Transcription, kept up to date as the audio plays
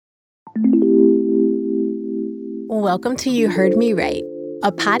Welcome to You Heard Me Right,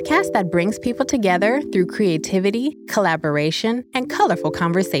 a podcast that brings people together through creativity, collaboration, and colorful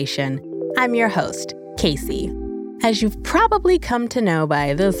conversation. I'm your host, Casey. As you've probably come to know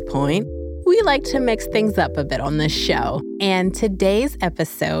by this point, we like to mix things up a bit on this show. And today's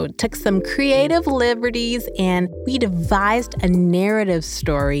episode took some creative liberties and we devised a narrative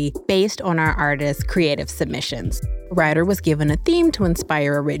story based on our artists' creative submissions. A writer was given a theme to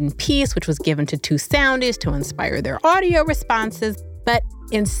inspire a written piece, which was given to two soundies to inspire their audio responses. But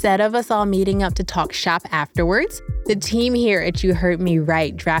instead of us all meeting up to talk shop afterwards, the team here at You Heard Me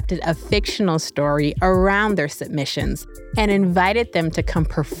Right drafted a fictional story around their submissions and invited them to come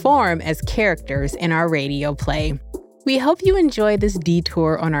perform as characters in our radio play. We hope you enjoy this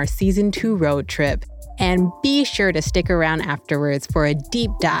detour on our Season 2 road trip, and be sure to stick around afterwards for a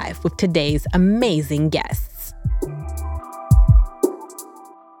deep dive with today's amazing guests.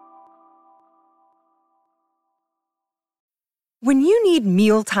 When you need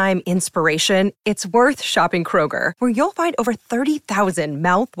mealtime inspiration, it's worth shopping Kroger, where you'll find over 30,000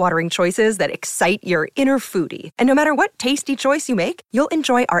 mouth-watering choices that excite your inner foodie. And no matter what tasty choice you make, you'll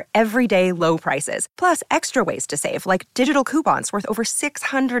enjoy our everyday low prices, plus extra ways to save, like digital coupons worth over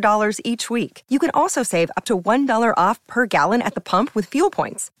 $600 each week. You can also save up to $1 off per gallon at the pump with fuel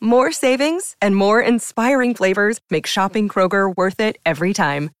points. More savings and more inspiring flavors make shopping Kroger worth it every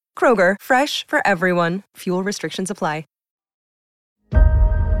time. Kroger, fresh for everyone. Fuel restrictions apply.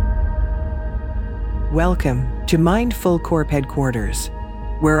 Welcome to Mindful Corp headquarters,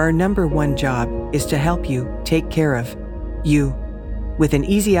 where our number one job is to help you take care of you with an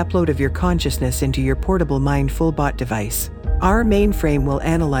easy upload of your consciousness into your portable Mindful Bot device. Our mainframe will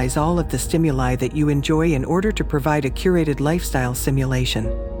analyze all of the stimuli that you enjoy in order to provide a curated lifestyle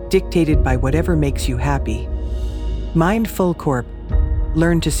simulation, dictated by whatever makes you happy. Mindful Corp.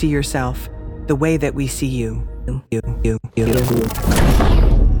 Learn to see yourself the way that we see you.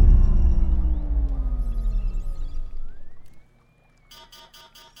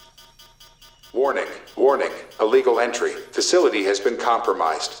 Warning, warning, illegal entry. Facility has been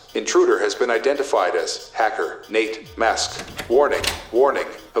compromised. Intruder has been identified as hacker Nate Mask. Warning, warning,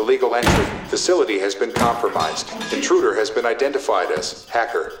 illegal entry. Facility has been compromised. Intruder has been identified as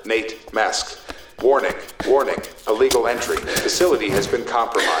hacker Nate Mask. Warning, warning, illegal entry. Facility has been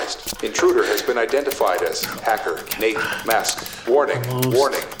compromised. Intruder has been identified as hacker Nate Mask. Warning,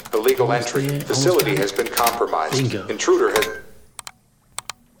 warning, illegal entry. Facility has been compromised. Intruder has...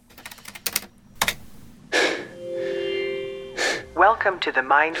 Welcome to the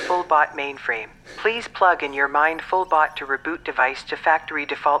Mindful Bot mainframe. Please plug in your Mindful Bot to reboot device to factory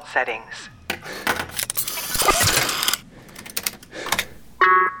default settings.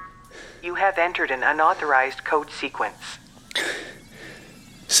 You have entered an unauthorized code sequence.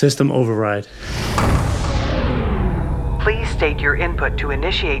 System override. Please state your input to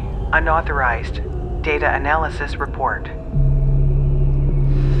initiate unauthorized data analysis report.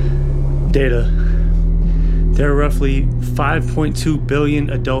 Data. There are roughly 5.2 billion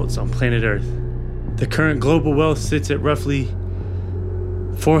adults on planet Earth. The current global wealth sits at roughly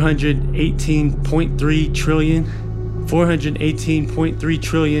 418.3 trillion. 418.3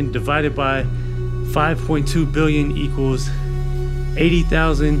 trillion divided by 5.2 billion equals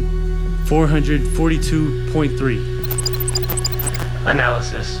 80,442.3.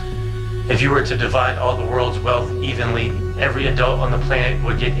 Analysis. If you were to divide all the world's wealth evenly, every adult on the planet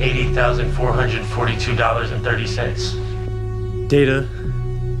would get $80,442.30. Data.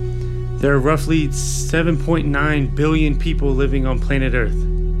 There are roughly 7.9 billion people living on planet Earth.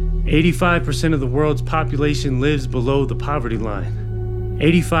 85% of the world's population lives below the poverty line.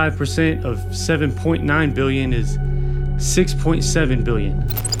 85% of 7.9 billion is 6.7 billion.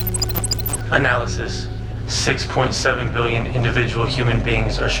 Analysis. 6.7 billion individual human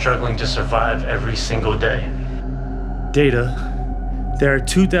beings are struggling to survive every single day. Data. There are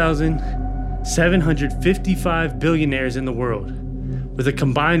 2,755 billionaires in the world, with a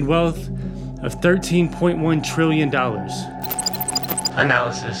combined wealth of $13.1 trillion.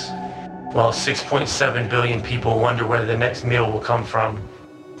 Analysis. While 6.7 billion people wonder where the next meal will come from,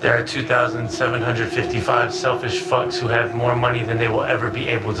 there are 2,755 selfish fucks who have more money than they will ever be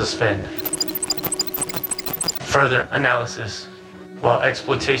able to spend. Further analysis. While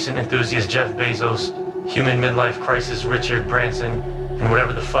exploitation enthusiast Jeff Bezos, human midlife crisis Richard Branson, and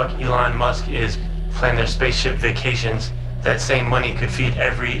whatever the fuck Elon Musk is plan their spaceship vacations, that same money could feed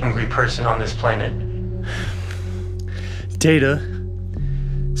every hungry person on this planet. Data.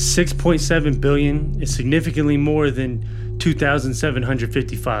 6.7 billion is significantly more than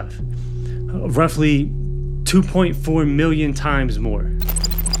 2,755. Roughly 2.4 million times more.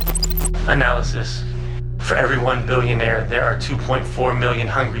 Analysis. For every 1 billionaire, there are 2.4 million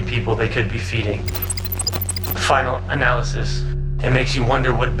hungry people they could be feeding. Final analysis. It makes you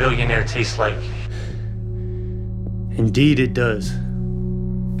wonder what billionaire tastes like. Indeed it does.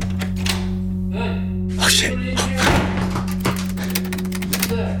 Oh shit.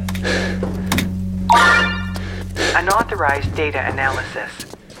 Unauthorized data analysis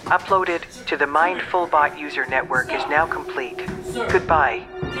uploaded to the MindfulBot user network is now complete. Goodbye.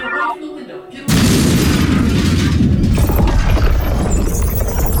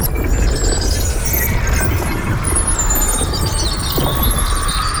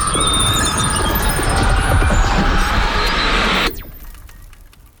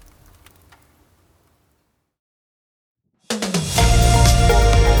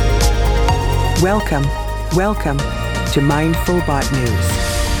 Welcome to MindfulBot News.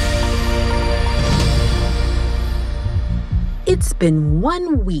 It's been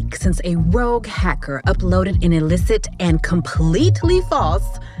 1 week since a rogue hacker uploaded an illicit and completely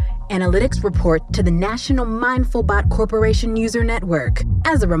false analytics report to the National MindfulBot Corporation user network.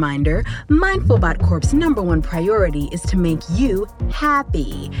 As a reminder, MindfulBot Corp's #1 priority is to make you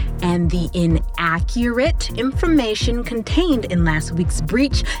happy, and the inaccurate information contained in last week's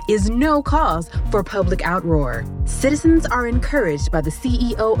breach is no cause for public outroar. Citizens are encouraged by the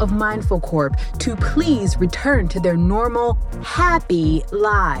CEO of Mindful Corp to please return to their normal, happy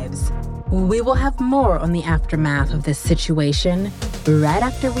lives. We will have more on the aftermath of this situation right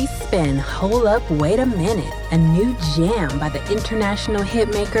after we spin Hold Up, Wait a Minute, a new jam by the international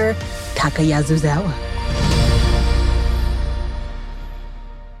hitmaker Taka Yasuzawa.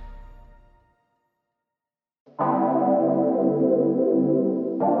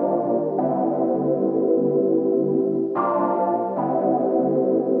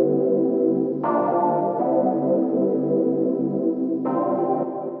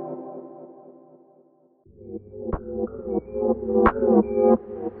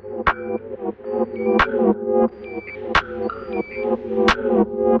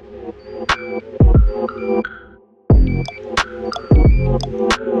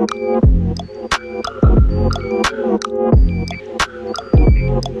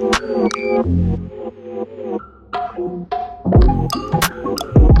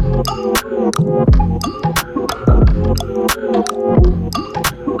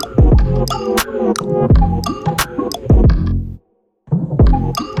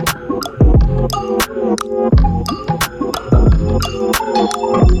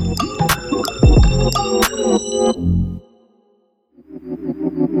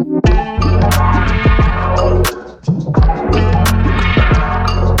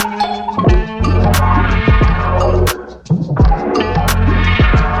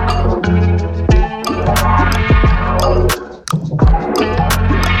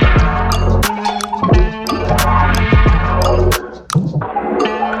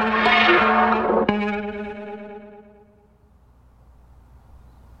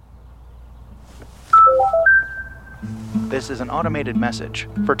 This is an automated message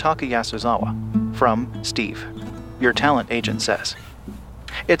for Taka Yasuzawa from Steve. Your talent agent says,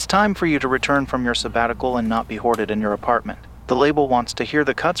 "It's time for you to return from your sabbatical and not be hoarded in your apartment. The label wants to hear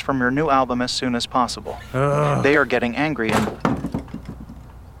the cuts from your new album as soon as possible. They are getting angry and..."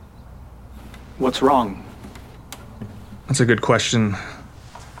 What's wrong? That's a good question.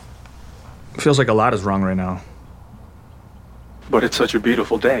 Feels like a lot is wrong right now. But it's such a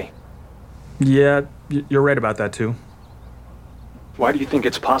beautiful day. Yeah, you're right about that too. Why do you think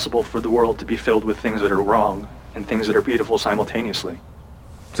it's possible for the world to be filled with things that are wrong and things that are beautiful simultaneously?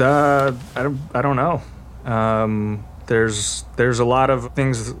 I don't know. There's a lot of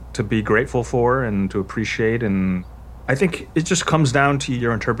things to be grateful for and to appreciate, and I think it just comes down to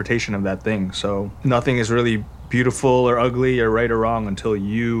your interpretation of that thing. So nothing is really beautiful or ugly or right or wrong until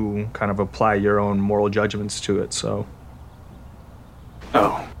you kind of apply your own moral judgments to it. So.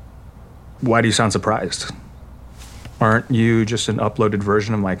 Oh. Why do you sound surprised? Aren't you just an uploaded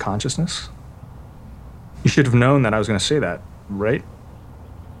version of my consciousness? You should have known that I was going to say that, right?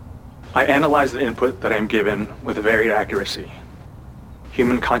 I analyze the input that I'm given with varied accuracy.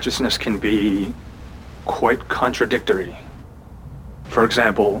 Human consciousness can be quite contradictory. For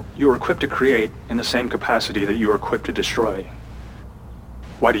example, you are equipped to create in the same capacity that you are equipped to destroy.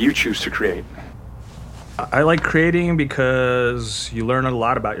 Why do you choose to create? I like creating because you learn a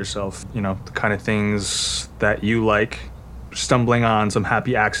lot about yourself, you know, the kind of things that you like, stumbling on some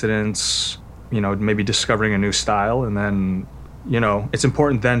happy accidents, you know, maybe discovering a new style, and then, you know, it's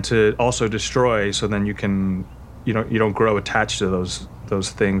important then to also destroy so then you can, you know, you don't grow attached to those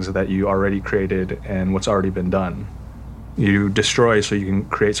things that you already created and what's already been done. You destroy so you can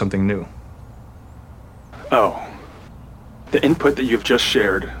create something new. Oh. The input that you've just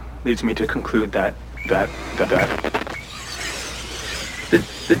shared leads me to conclude that.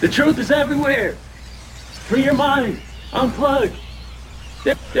 The truth is everywhere. Free your mind. Unplug.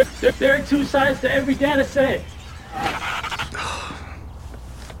 There are two sides to every data set.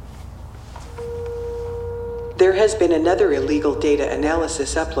 There has been another illegal data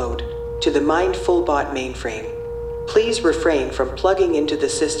analysis upload to the MindfulBot mainframe. Please refrain from plugging into the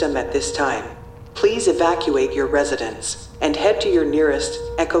system at this time. Please evacuate your residence and head to your nearest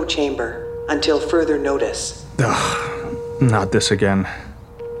echo chamber until further notice. Not this again.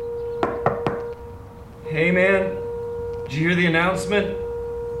 Hey man, did you hear the announcement?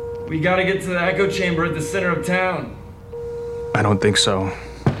 We gotta get to the echo chamber at the center of town. I don't think so.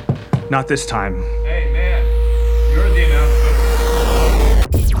 Not this time. Hey man, you heard the announcement.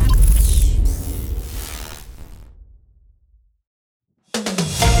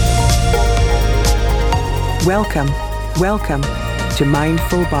 Welcome to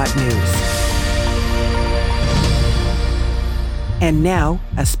MindfulBot News. And now,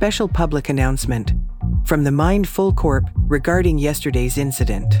 a special public announcement from the Mindful Corp regarding yesterday's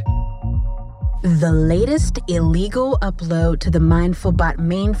incident. The latest illegal upload to the MindfulBot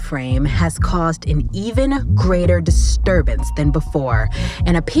mainframe has caused an even greater disturbance than before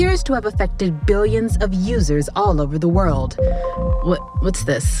and appears to have affected billions of users all over the world. What's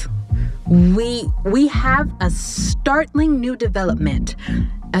this? We have a startling new development.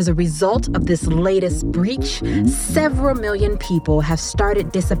 As a result of this latest breach, several million people have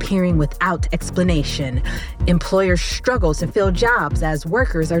started disappearing without explanation. Employers struggle to fill jobs as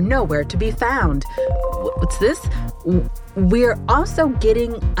workers are nowhere to be found. What's this? We're also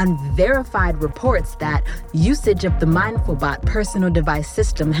getting unverified reports that usage of the MindfulBot personal device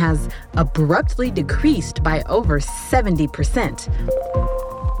system has abruptly decreased by over 70%.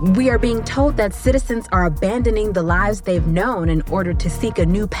 We are being told that citizens are abandoning the lives they've known in order to seek a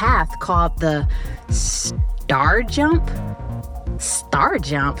new path called the Star Jump? Star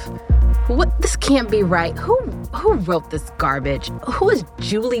Jump? What? This can't be right. Who wrote this garbage? Who is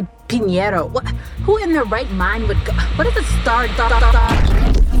Julie Pinheiro? Who in their right mind would go? What is a Star Jump?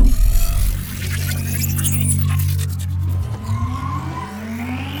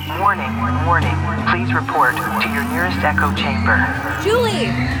 Warning. Please report to your nearest echo chamber. Julie,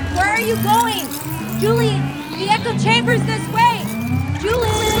 where are you going? Julie, the echo chamber's this way. Julie!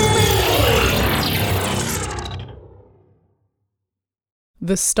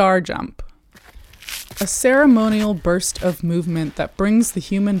 The Star Jump. A ceremonial burst of movement that brings the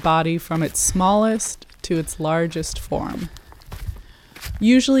human body from its smallest to its largest form.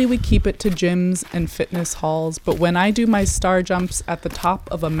 Usually we keep it to gyms and fitness halls, but when I do my star jumps at the top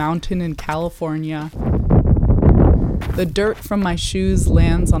of a mountain in California, the dirt from my shoes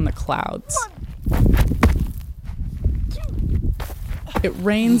lands on the clouds. It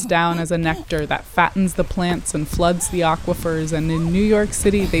rains down as a nectar that fattens the plants and floods the aquifers, and in New York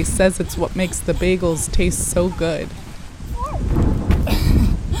City they says it's what makes the bagels taste so good.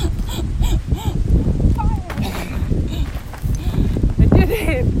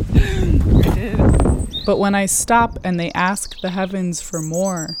 But when I stop and they ask the heavens for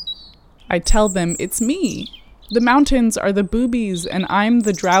more, I tell them it's me. The mountains are the boobies, and I'm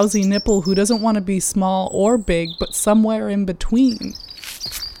the drowsy nipple who doesn't want to be small or big, but somewhere in between.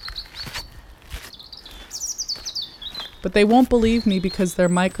 But they won't believe me because their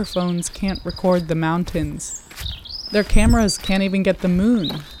microphones can't record the mountains. Their cameras can't even get the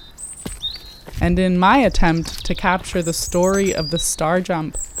moon. And in my attempt to capture the story of the Star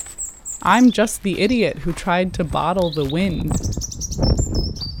Jump, I'm just the idiot who tried to bottle the wind.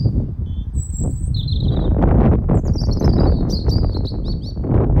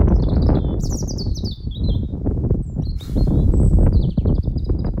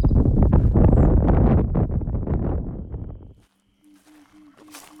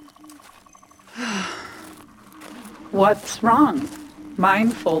 What's wrong?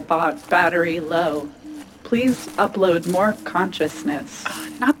 MindfulBot battery low. Please upload more consciousness.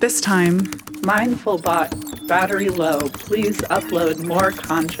 Not this time. MindfulBot battery low. Please upload more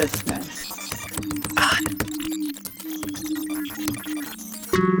consciousness.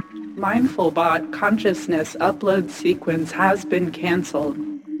 MindfulBot consciousness upload sequence has been canceled.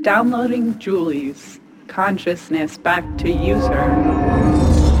 Downloading Julie's consciousness back to user.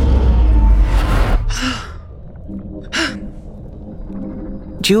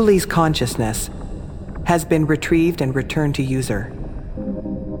 Julie's consciousness has been retrieved and returned to user.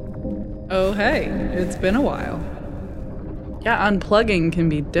 Oh hey, it's been a while. Yeah, unplugging can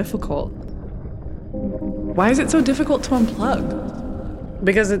be difficult. Why is it so difficult to unplug?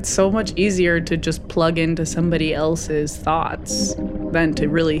 Because it's so much easier to just plug into somebody else's thoughts than to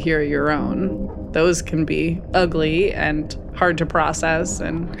really hear your own. Those can be ugly and hard to process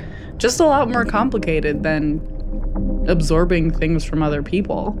and just a lot more complicated than absorbing things from other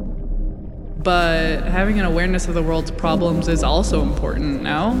people. But having an awareness of the world's problems is also important,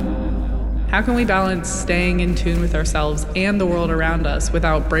 no? How can we balance staying in tune with ourselves and the world around us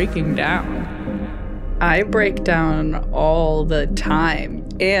without breaking down? I break down all the time,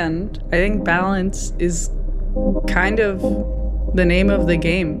 and I think balance is kind of the name of the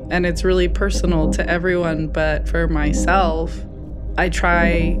game, and it's really personal to everyone, but for myself, I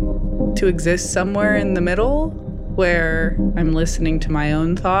try to exist somewhere in the middle where I'm listening to my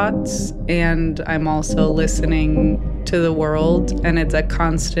own thoughts and I'm also listening to the world, and it's a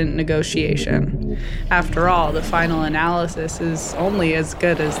constant negotiation. After all, the final analysis is only as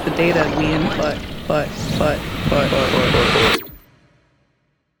good as the data we input.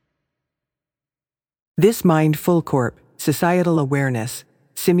 This Mindful Corp societal awareness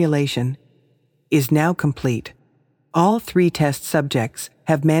simulation is now complete. All 3 test subjects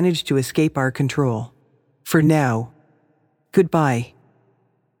have managed to escape our control. For now, goodbye.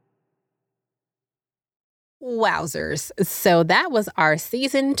 Wowzers. So that was our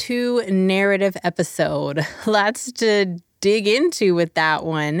season 2 narrative episode. Lots to dig into with that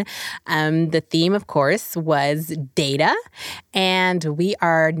one. The theme, of course, was data. And we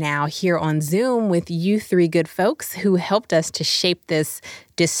are now here on Zoom with you 3 good folks who helped us to shape this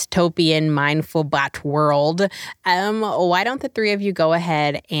dystopian mindful bot world. Why don't the 3 of you go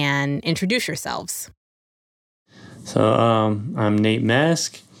ahead and introduce yourselves? So I'm Nate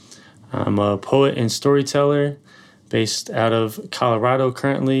Mask. I'm a poet and storyteller based out of Colorado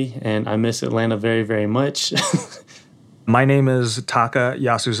currently, and I miss Atlanta very, very much. My name is Taka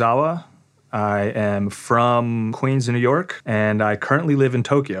Yasuzawa. I am from Queens, New York, and I currently live in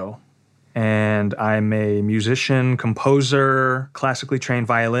Tokyo. And I'm a musician, composer, classically trained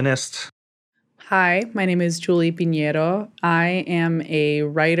violinist. Hi, my name is Julie Pinheiro. I am a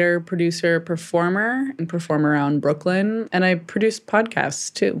writer, producer, performer, and perform around Brooklyn, and I produce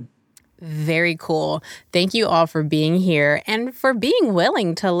podcasts too. Very cool. Thank you all for being here and for being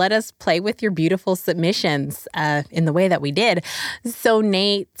willing to let us play with your beautiful submissions in the way that we did. So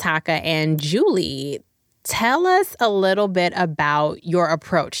Nate, Taka, and Julie, tell us a little bit about your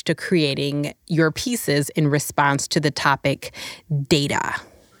approach to creating your pieces in response to the topic data.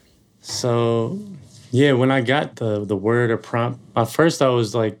 So, yeah, when I got the word or prompt, at first I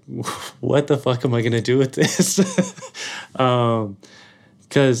was like, what the fuck am I going to do with this?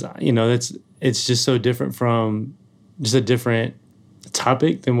 Because, you know, it's just so different from just a different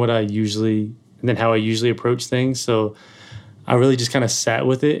topic than how I usually approach things. So I really just kind of sat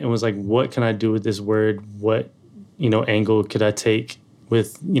with it and was like, what can I do with this word? What, angle could I take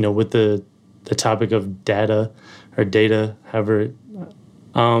with the topic of data or data, however.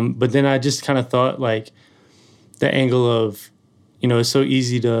 But then I just kind of thought like the angle of, it's so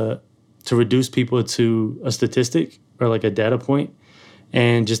easy to reduce people to a statistic or like a data point.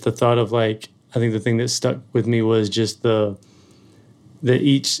 And just the thought of like, I think the thing that stuck with me was just the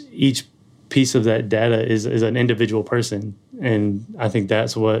each piece of that data is an individual person. And I think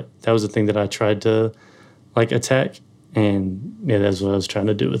that was the thing that I tried to like attack. And yeah, that's what I was trying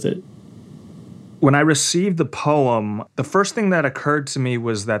to do with it. When I received the poem, the first thing that occurred to me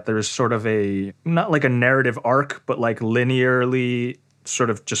was that there's sort of not like a narrative arc, but like linearly sort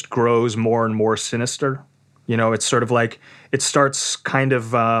of just grows more and more sinister. It's sort of like it starts kind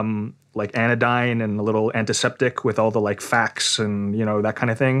of like anodyne and a little antiseptic with all the like facts and, that kind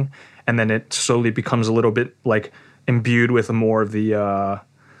of thing. And then it slowly becomes a little bit like imbued with more of the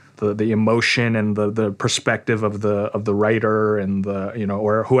emotion and the perspective of the writer and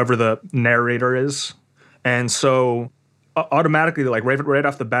or whoever the narrator is. And so automatically, like right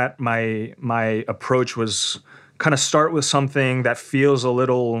off the bat, my approach was kind of start with something that feels a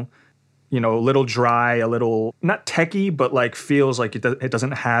little dry, a little not techie, but like feels like it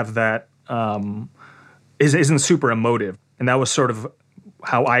doesn't have that isn't super emotive. And that was sort of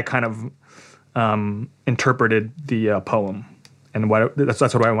how I kind of interpreted the poem. And that's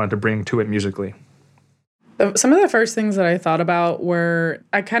what I wanted to bring to it musically. Some of the first things that I thought about were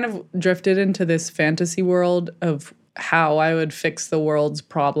I kind of drifted into this fantasy world of how I would fix the world's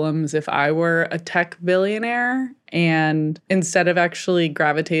problems if I were a tech billionaire. And instead of actually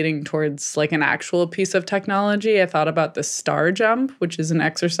gravitating towards like an actual piece of technology, I thought about the star jump, which is an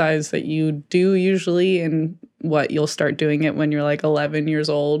exercise that you do usually in what you'll start doing it when you're like 11 years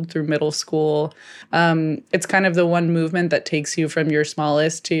old through middle school. It's kind of the one movement that takes you from your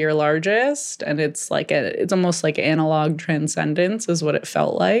smallest to your largest. And it's like it's almost like analog transcendence is what it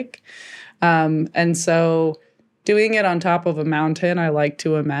felt like. And so doing it on top of a mountain, I like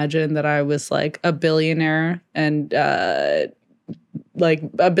to imagine that I was like a billionaire and like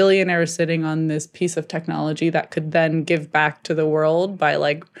a billionaire sitting on this piece of technology that could then give back to the world by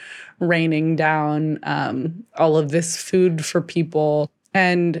like raining down all of this food for people.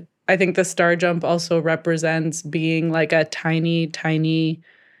 And I think the star jump also represents being like a tiny, tiny,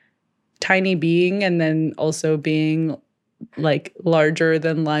 tiny being, and then also being like larger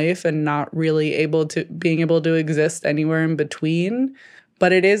than life and not really being able to exist anywhere in between.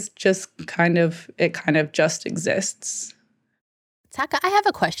 But it is just it kind of just exists. Taka, I have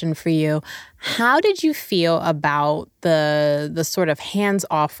a question for you. How did you feel about the sort of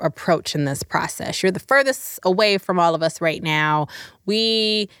hands-off approach in this process? You're the furthest away from all of us right now.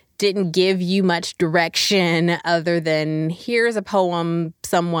 We didn't give you much direction other than here's a poem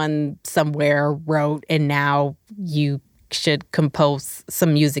someone somewhere wrote, and now you should compose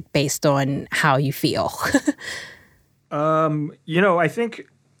some music based on how you feel. I think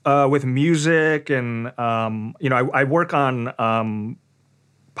with music and, I work on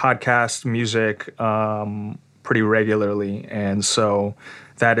podcast music pretty regularly. And so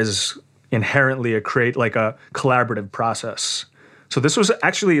that is inherently a collaborative process. So this was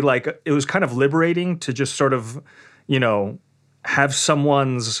actually it was kind of liberating to just sort of, have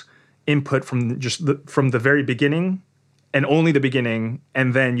someone's input from from the very beginning and only the beginning,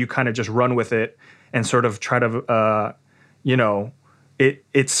 and then you kind of just run with it and sort of try to,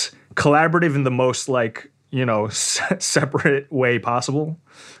 it's collaborative in the most separate way possible.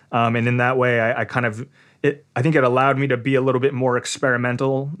 And in that way, I think it allowed me to be a little bit more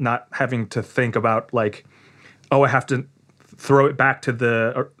experimental, not having to think about I have to throw it back to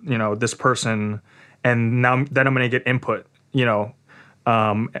this person, and then I'm going to get input,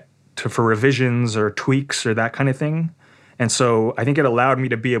 for revisions or tweaks or that kind of thing. And so I think it allowed me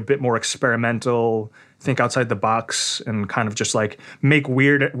to be a bit more experimental, think outside the box, and kind of just make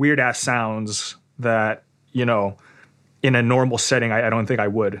weird ass sounds that, in a normal setting, I don't think I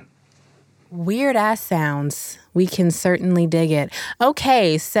would. Weird ass sounds. We can certainly dig it.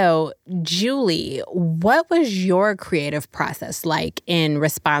 Okay, so Julie, what was your creative process like in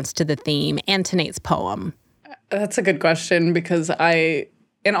response to the theme and to Nate's poem? That's a good question, because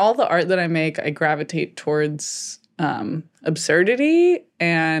in all the art that I make, I gravitate towards absurdity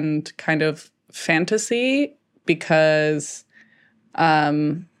and kind of fantasy, because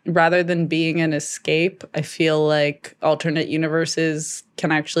rather than being an escape, I feel like alternate universes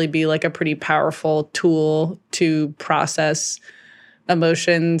can actually be like a pretty powerful tool to process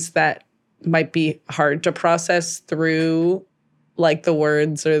emotions that might be hard to process through like the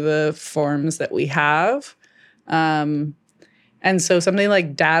words or the forms that we have. And so something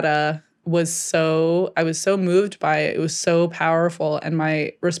like Data I was so moved by it. It was so powerful. And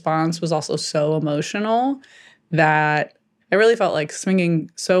my response was also so emotional that I really felt like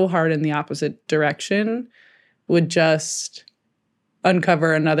swinging so hard in the opposite direction would just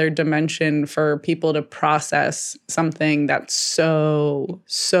uncover another dimension for people to process something that's so,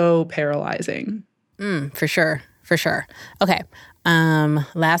 so paralyzing. For sure. Okay.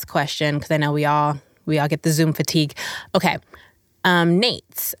 Last question, because I know we all get the Zoom fatigue. Okay.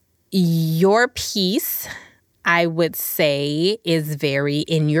 Nate, your piece, I would say, is very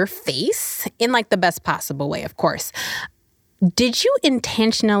in your face, in like the best possible way, of course. Did you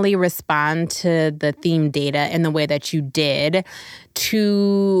intentionally respond to the theme Data in the way that you did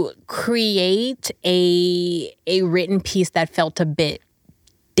to create a written piece that felt a bit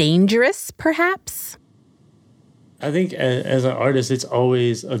dangerous, perhaps? I think as an artist, it's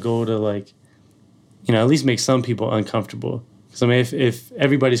always a goal to at least make some people uncomfortable. Because if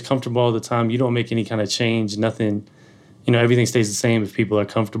everybody's comfortable all the time, you don't make any kind of change, nothing, everything stays the same if people are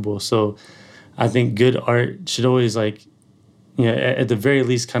comfortable. So I think good art should always at the very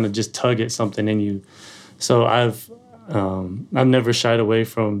least kind of just tug at something in you. So I've never shied away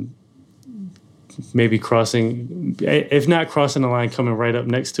from maybe crossing, if not crossing the line, coming right up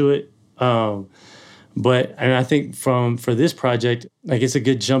next to it. But I think for this project, it's a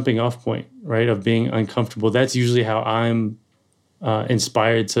good jumping off point, right, of being uncomfortable. That's usually how I'm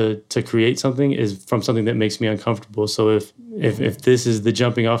inspired to create something, is from something that makes me uncomfortable. So if this is the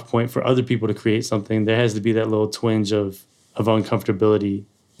jumping off point for other people to create something, there has to be that little twinge of uncomfortability,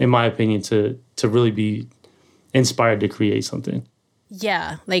 in my opinion, to really be inspired to create something.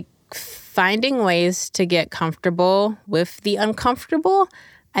 Yeah, like finding ways to get comfortable with the uncomfortable,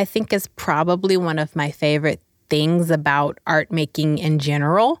 I think is probably one of my favorite things about art making in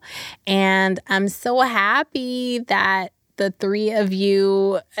general. And I'm so happy that the three of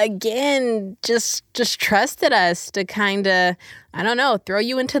you, again, just trusted us to kind of, I don't know, throw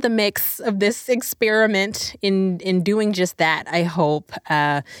you into the mix of this experiment in doing just that, I hope.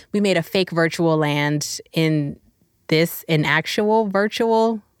 We made a fake virtual land in an actual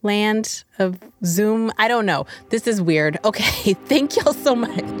virtual land of Zoom. I don't know. This is weird. Okay, thank y'all so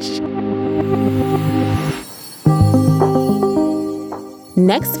much.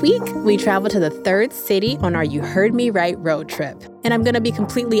 Next week, we travel to the third city on our You Heard Me Right road trip. And I'm going to be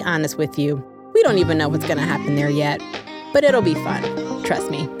completely honest with you. We don't even know what's going to happen there yet. But it'll be fun. Trust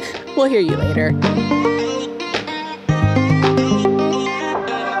me. We'll hear you later.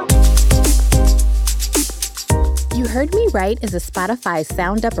 You Heard Me Right is a Spotify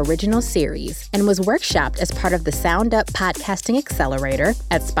Sound Up original series and was workshopped as part of the Sound Up Podcasting Accelerator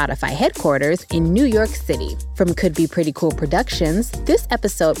at Spotify headquarters in New York City. From Could Be Pretty Cool Productions, this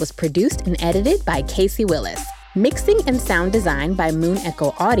episode was produced and edited by Casey Willis. Mixing and sound design by Moon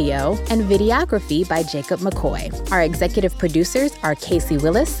Echo Audio, and videography by Jacob McCoy. Our executive producers are Casey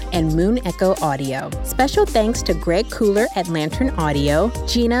Willis and Moon Echo Audio. Special thanks to Greg Cooler at Lantern Audio,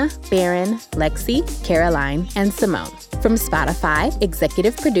 Gina, Barron, Lexi, Caroline, and Simone. From Spotify,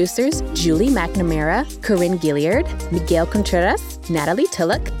 executive producers Julie McNamara, Corinne Gilliard, Miguel Contreras, Natalie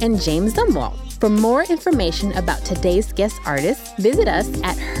Tilloch, and James Zumwalt. For more information about today's guest artists, visit us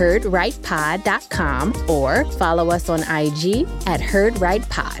at heardrightpod.com or follow us on IG at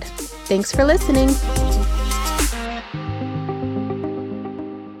heardrightpod. Thanks for listening.